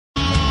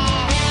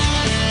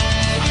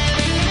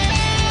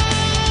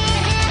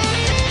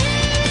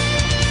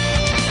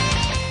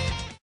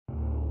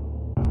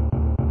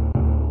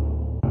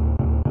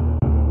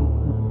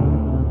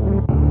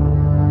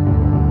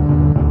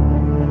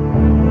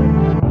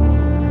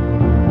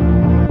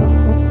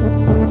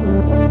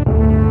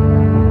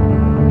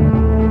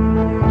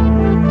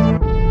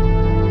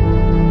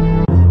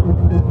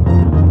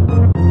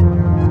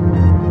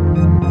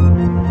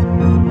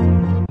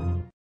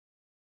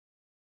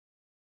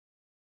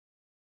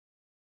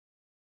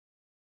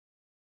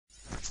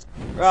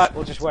Right,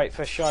 we'll just wait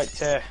for Shite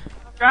to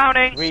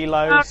Drowning!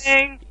 reload.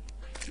 Drowning!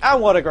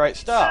 And what a great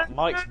start!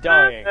 Mike's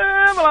dying.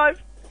 I'm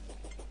alive!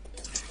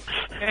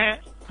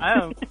 I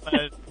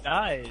almost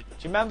died. Do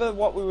you remember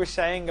what we were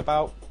saying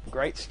about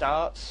great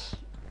starts?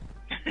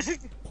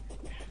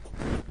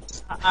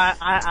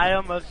 I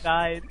almost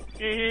died.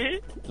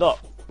 Look,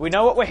 we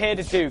know what we're here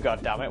to do,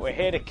 goddammit. We're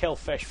here to kill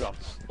Fishron.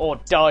 Or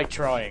die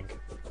trying.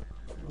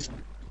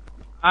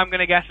 I'm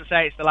gonna guess and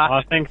say it's the latter.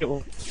 I think it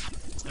will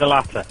the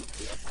latter.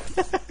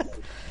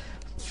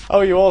 Oh,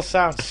 you all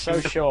sound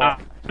so sure.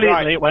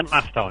 Completely, it went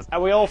last time.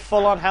 Are we all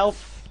full on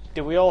health?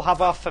 Do we all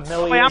have our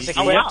familiars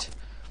equipped?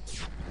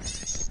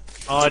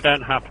 I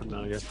don't have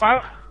familiars.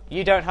 Well,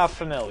 You don't have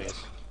familiars.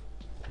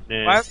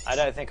 No. well, I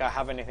don't think I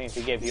have anything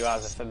to give you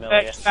as a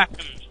familiar. 30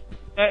 seconds.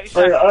 30 Oh,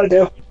 seconds. yeah, I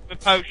do.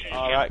 With potions.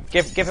 Alright,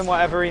 give him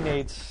whatever he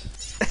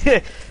needs.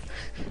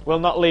 We'll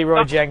not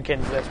Leroy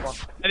Jenkins this one.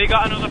 Have you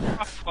got another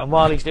frost And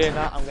while he's doing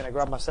that, I'm going to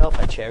grab myself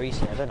a cherry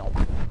 7-Up.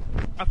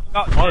 I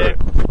forgot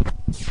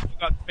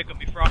to pick up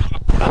my frost.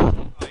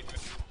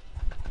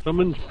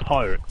 Someone's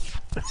pirate.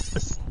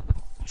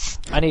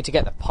 I need to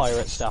get the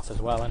pirate stuff as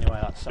well, anyway.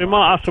 That's We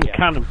might have some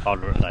cannon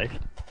fodder at least.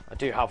 I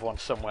do have one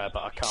somewhere,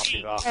 but I can't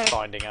be arsed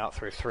finding out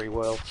through 3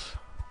 worlds.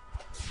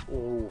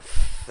 Ooh,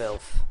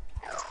 filth.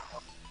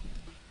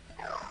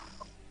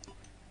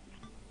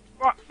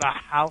 What the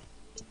hell?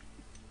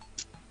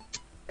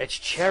 It's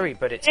cherry,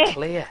 but it's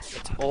clear.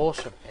 It's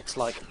awesome. It's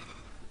like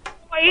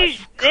What is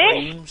this?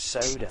 cream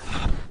soda.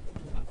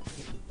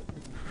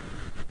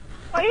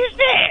 What is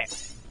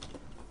this?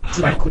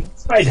 My queen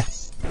spider.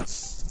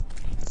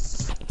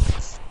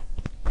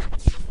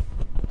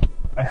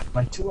 I have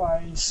my 2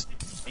 eyes.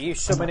 Are you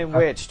summoning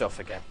weird stuff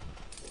again?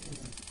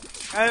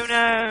 Oh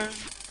no.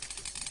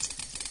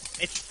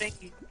 It's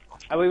stinky.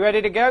 Are we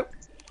ready to go?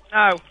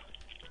 No.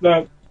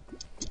 No,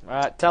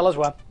 Right, tell us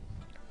when.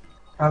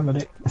 I'm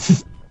ready.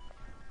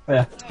 Oh,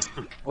 yeah.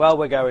 Well,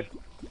 we're going.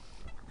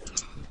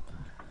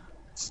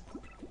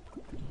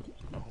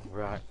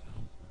 Right.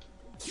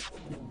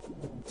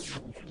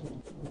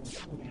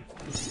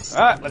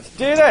 Right, let's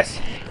do this!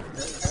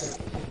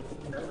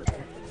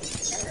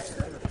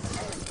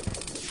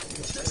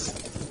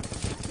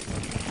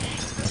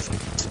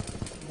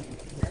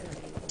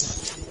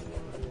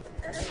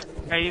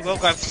 Okay, you will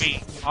go for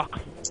me, Mark.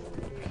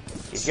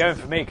 He's going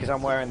for me because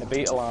I'm wearing the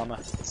beetle armour.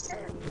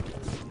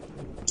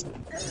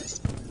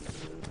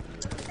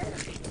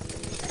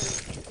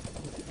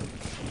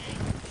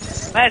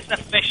 There's the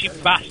fishy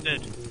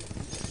bastard.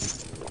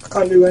 I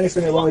can't do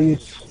anything while you.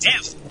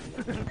 Ew.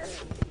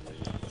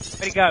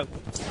 Where'd he go?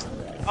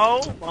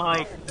 Oh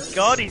my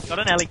god, he's got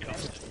an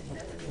helicopter.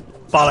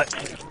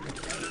 Bollocks.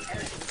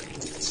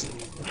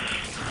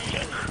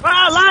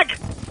 Ah, lag!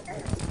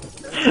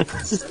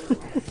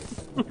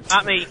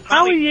 At me.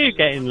 How are you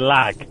getting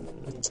lag?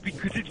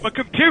 Because it's my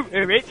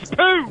computer, it's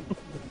poo!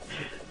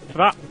 For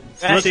that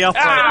bloody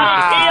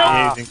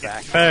operating using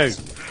poo.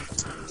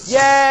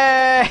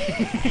 Yay!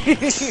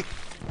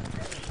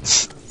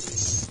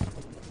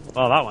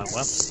 Well, that went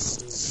well.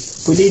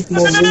 We need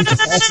more room to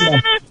fight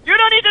them. You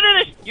don't need to do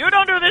this! You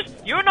don't do this!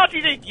 You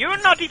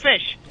naughty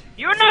fish!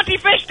 You naughty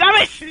fish, damn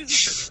it!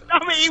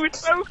 Damn it, he was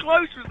so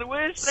close, was the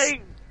worst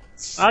thing!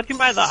 How'd you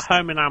make that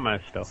home and ammo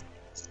stuff?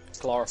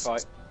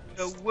 Chlorophyte.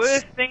 The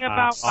worst thing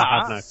about I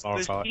had no that was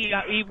chlorophyte.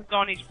 he was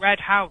on his red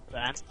house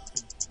then.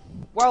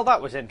 Well,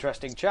 that was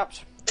interesting,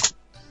 chaps.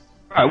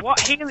 Right, what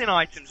healing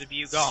items have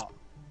you got?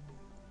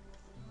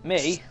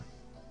 Me?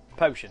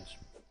 Potions.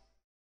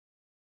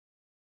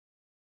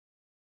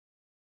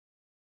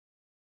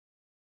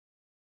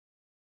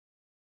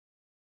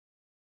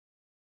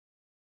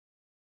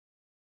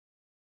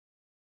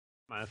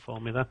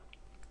 For me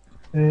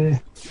then.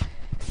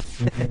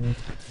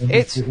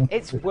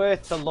 It's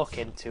worth the look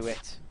into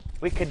it.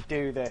 We could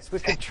do this. We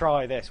could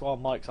try this while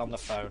Mike's on the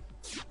phone.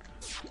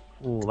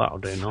 Oh, that'll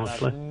do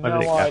nicely. I Where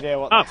have did it no go? idea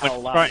what the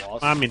hell that right,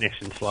 was.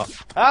 ammunition slot.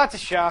 Ah, it's a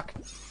shark.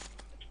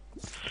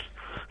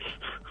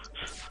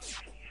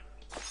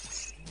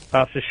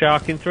 That's a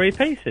shark in 3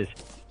 pieces.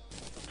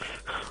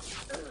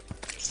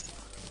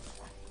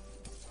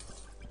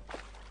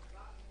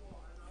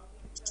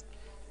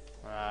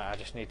 I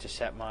just need to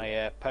set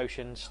my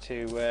potions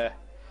to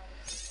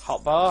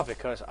hotbar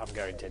because I'm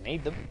going to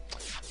need them.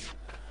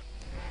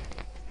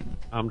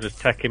 I'm just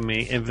taking my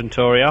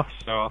inventory off,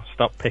 so I'll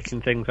stop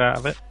picking things out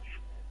of it.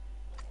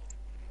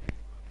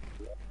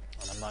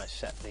 And I might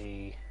set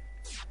the...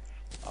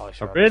 I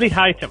really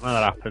hate it when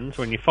that happens,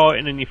 when you're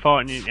fighting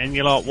and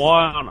you're like,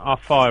 why aren't I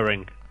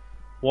firing?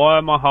 Why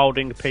am I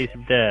holding a piece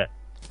of dirt?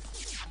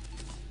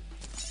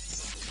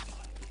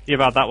 You've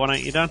had that one,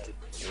 ain't you, Dan?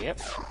 Yep.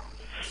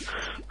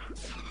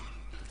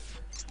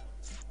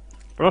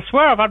 But I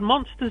swear I've had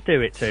monsters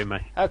do it to me.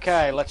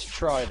 Okay, let's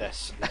try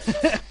this.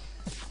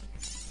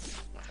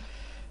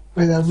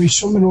 Wait, then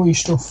resummon all your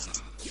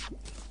stuff.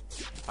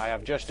 I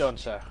have just done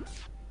so.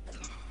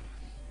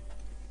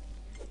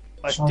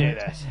 Let's Sorry. do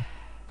this.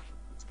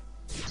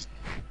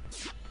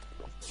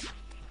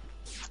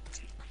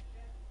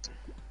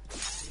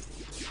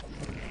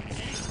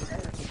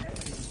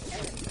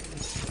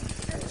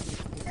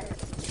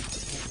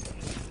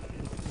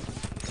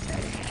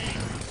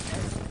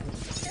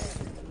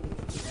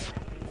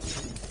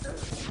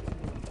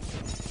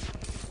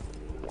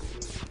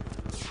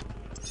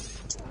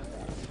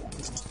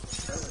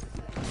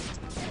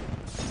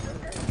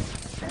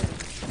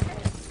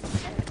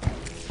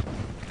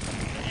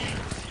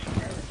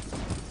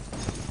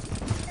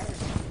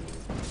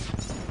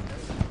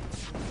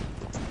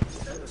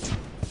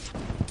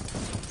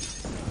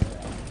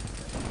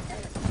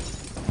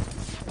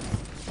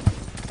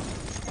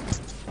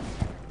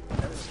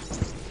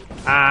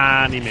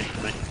 And he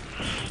missed me.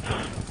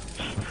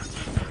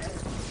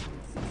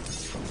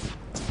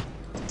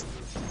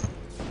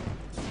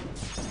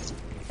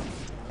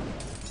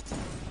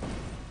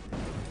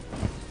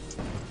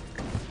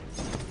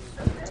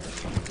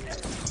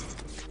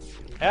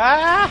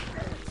 Ah!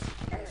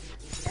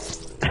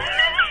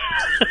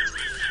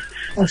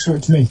 Oh, sorry,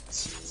 it's me.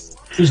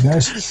 These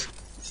guys.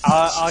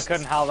 I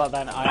couldn't help that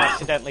then. I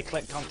accidentally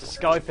clicked onto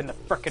Skype in the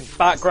frickin'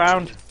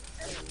 background.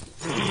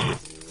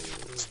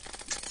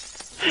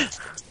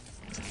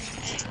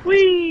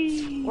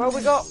 Whee! Well,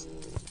 we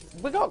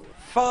got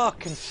far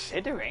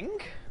considering.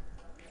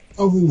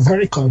 Oh, we were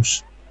very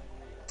close.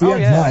 If we Oh,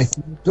 had yeah. Mike,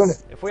 we'd done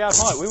it. If we had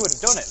Mike, we would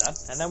have done it then,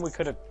 and then we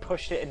could have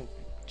pushed it in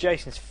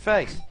Jason's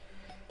face.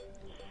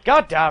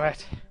 God damn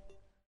it!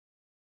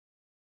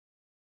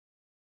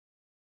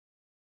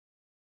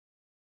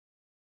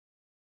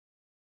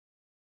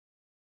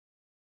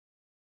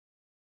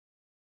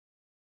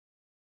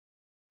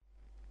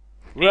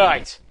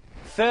 Right,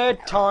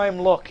 third time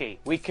lucky.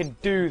 We can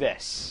do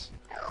this.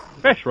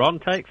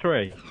 Fishron, take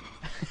 3.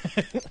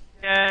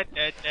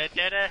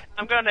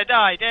 I'm gonna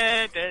die.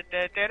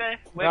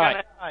 We're Right.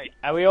 gonna die.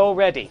 Are we all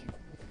ready?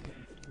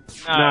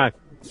 No.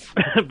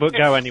 But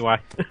go anyway.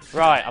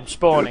 Right, I'm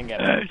spawning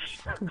it.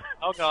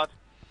 Oh god.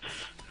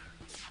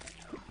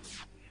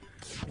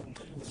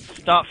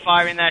 Start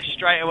firing there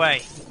straight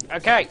away.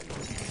 Okay.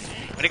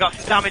 But he got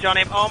some damage on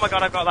him. Oh my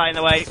god, I've got that in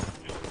the way.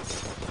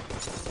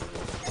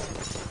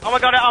 Oh my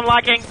god, I'm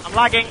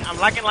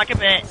lagging like a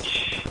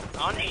bitch.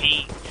 On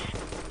heat.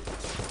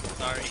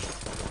 Sorry.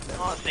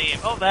 Can't see him.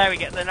 Oh, there we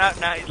get the note.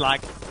 Now he's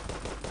lagged.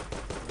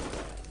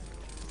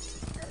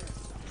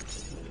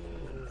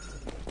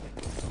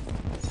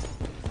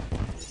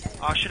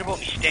 Oh, I should have bought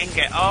me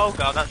Stinger. Oh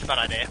god, that's a bad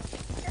idea.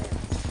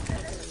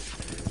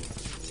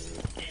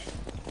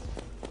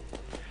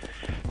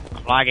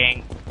 I'm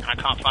lagging, and I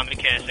can't find my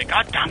cursor.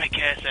 God damn it,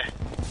 cursor.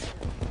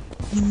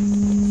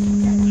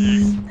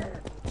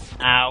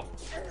 Ow.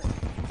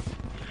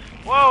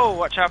 Whoa,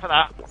 watch out for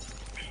that.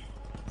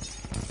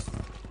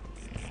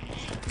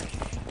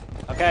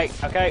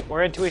 Okay,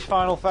 we're into his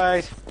final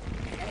phase.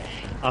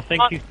 I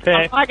think he's I'm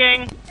picked.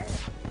 lagging.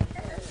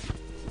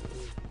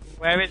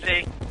 Where is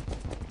he?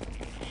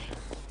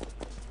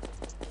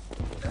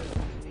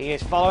 He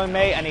is following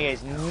me, and he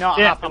is not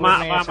Yeah, happy I'm with out,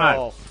 me I'm at out.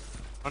 all.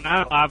 Oh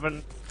no, I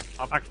haven't.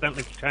 I've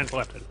accidentally changed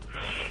weapon.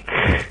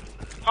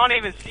 Can't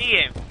even see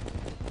him.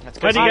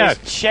 That's Where'd because he he go? is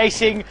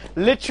chasing,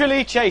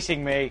 literally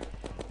chasing me,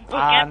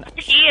 Well, and get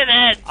back here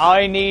then.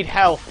 I need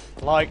health,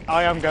 like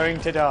I am going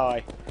to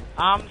die.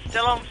 I'm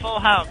still on full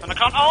health, and I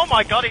can't. Oh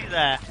my god, he's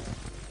there.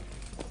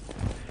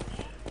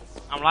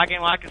 I'm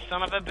lagging like a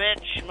son of a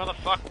bitch,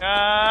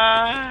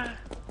 motherfucker.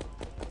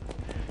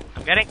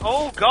 I'm getting.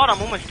 Oh god, I'm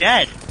almost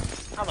dead.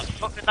 How the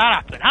fuck did that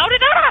happen? How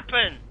did that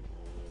happen?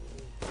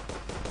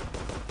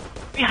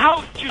 My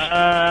health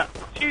just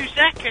 2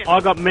 seconds. I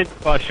got minced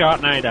by a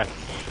Sharknado.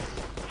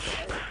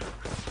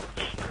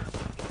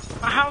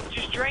 My health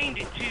just drained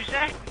in 2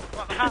 seconds.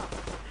 What the hell?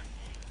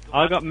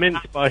 I got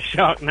minced by a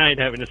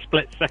Sharknado in a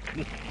split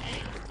second.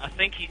 I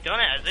think he's done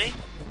it, has he?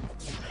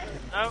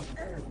 No.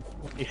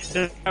 He's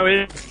still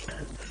going.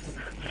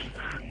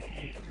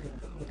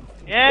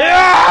 Yeah.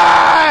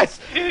 Yes!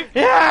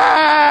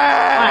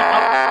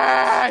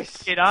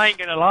 Yes! Kid, I ain't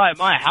gonna lie,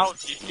 my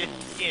health just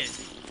disappeared.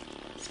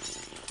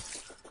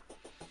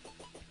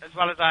 As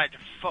well as I had to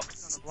fuck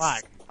ton of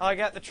lag. I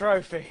get the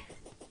trophy.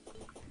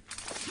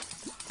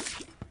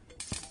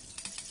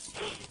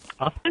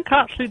 I think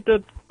I actually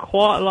did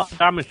quite a lot of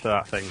damage to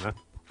that thing though.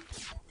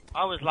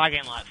 I was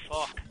lagging like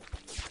fuck.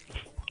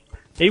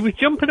 He was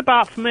jumping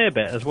about for me a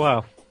bit as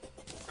well.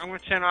 I'm gonna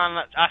turn around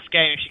and ask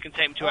Game if she can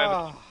take him to over.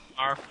 Oh.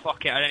 Or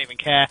fuck it, I don't even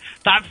care.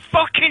 That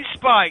fucking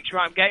spikes!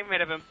 Right, I'm getting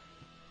rid of him.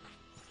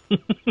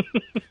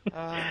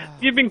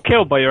 You've been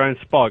killed by your own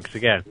spikes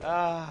again.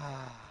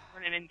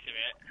 Running into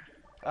it.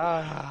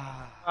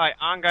 Ah, Right,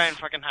 I'm going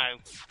fucking home.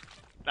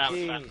 That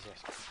was fun. Jesus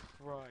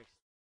Christ.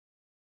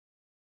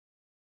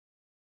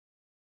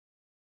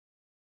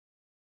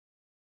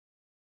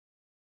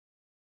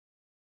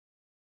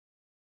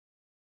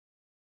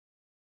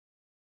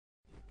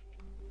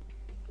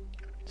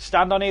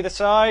 Stand on either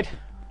side,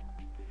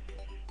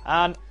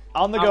 and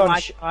on the I'm gun,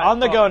 like- on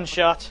the fuck.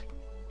 gunshot,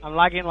 I'm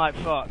lagging like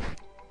fuck.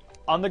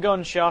 on the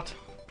gunshot.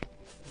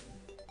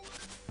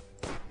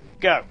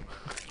 Go.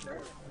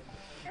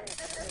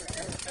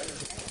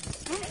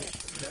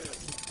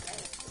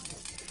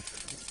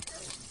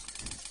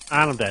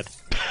 And I'm dead.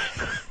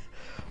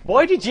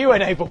 Why did you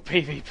enable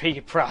PvP,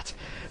 you prat?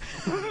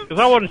 Because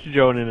I wanted to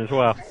join in as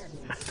well.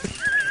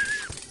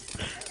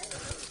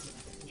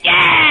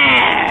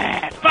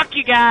 Yeah! Fuck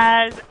you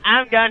guys!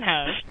 I'm going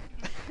home.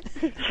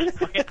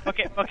 Fuck it, fuck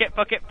it, fuck it,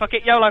 fuck it, fuck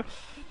it, YOLO.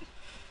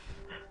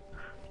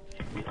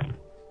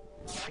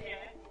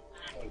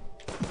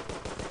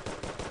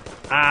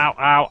 Ow,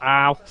 ow,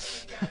 ow.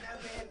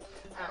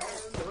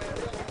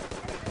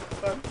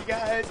 Fuck you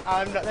guys,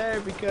 I'm not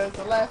there because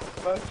I left.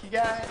 Fuck you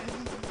guys.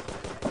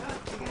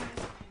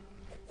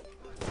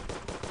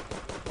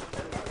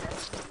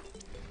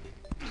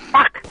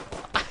 Fuck!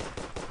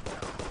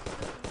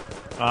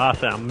 I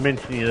said I'm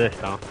mincing you this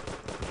time.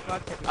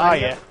 Oh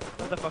yeah.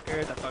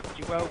 Motherfucker that fucked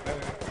you over.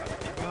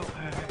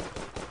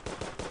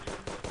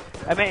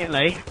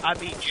 Admittedly, I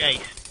beat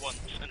Jace once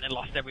and then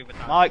lost every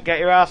time. Mike, get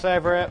your ass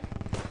over it.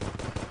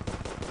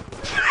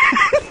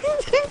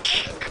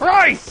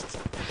 Christ!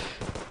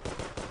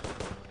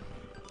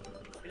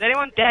 Is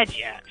anyone dead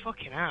yet?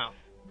 Fucking hell.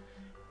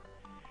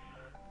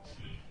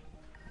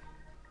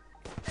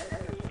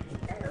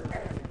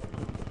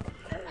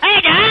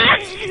 Hey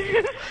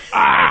guys!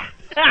 Ah!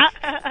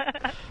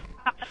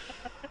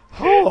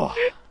 Oh.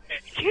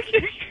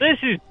 This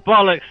is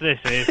bollocks, this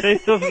is.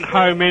 This doesn't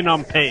home in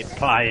on pit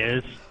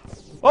players.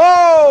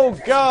 Oh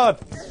God!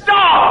 No!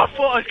 I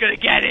thought I was gonna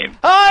get him!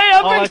 I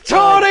am Oh,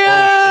 victorious!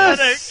 I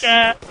don't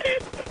care.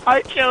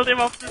 I killed him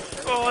off the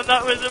spawn,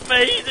 that was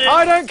amazing!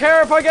 I don't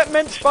care if I get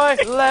minced by.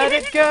 Let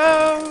it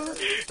go!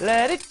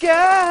 Let it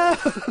go!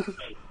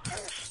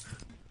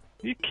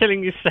 You're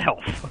killing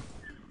yourself.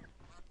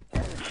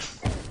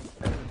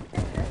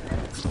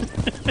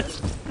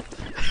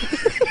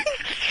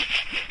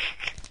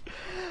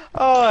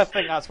 Oh, I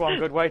think that's one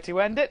good way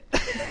to end it.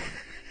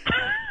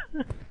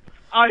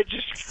 I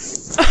just...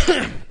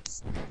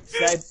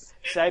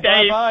 Say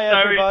bye-bye,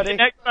 everybody.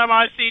 Next time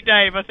I see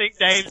Dave, I think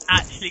Dave's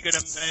actually gonna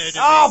murder me.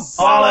 Oh,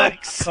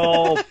 bollocks!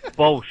 Oh,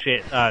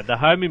 bullshit. The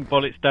homing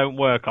bullets don't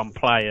work on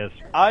players.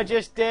 I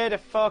just did a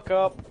fuck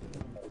up.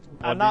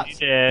 What And did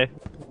that's... you do?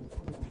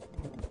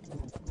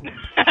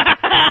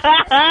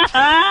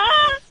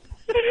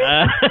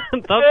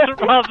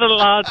 That's a rather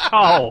large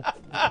hole.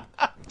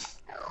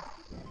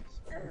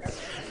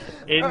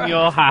 In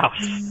your house.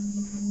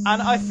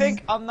 And I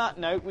think on that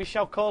note, we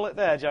shall call it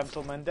there,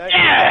 gentlemen. Don't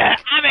Yeah!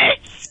 Have it!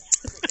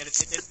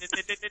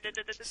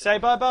 Say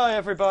bye-bye,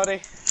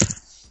 everybody.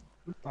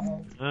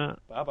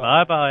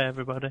 Bye-bye,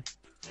 everybody.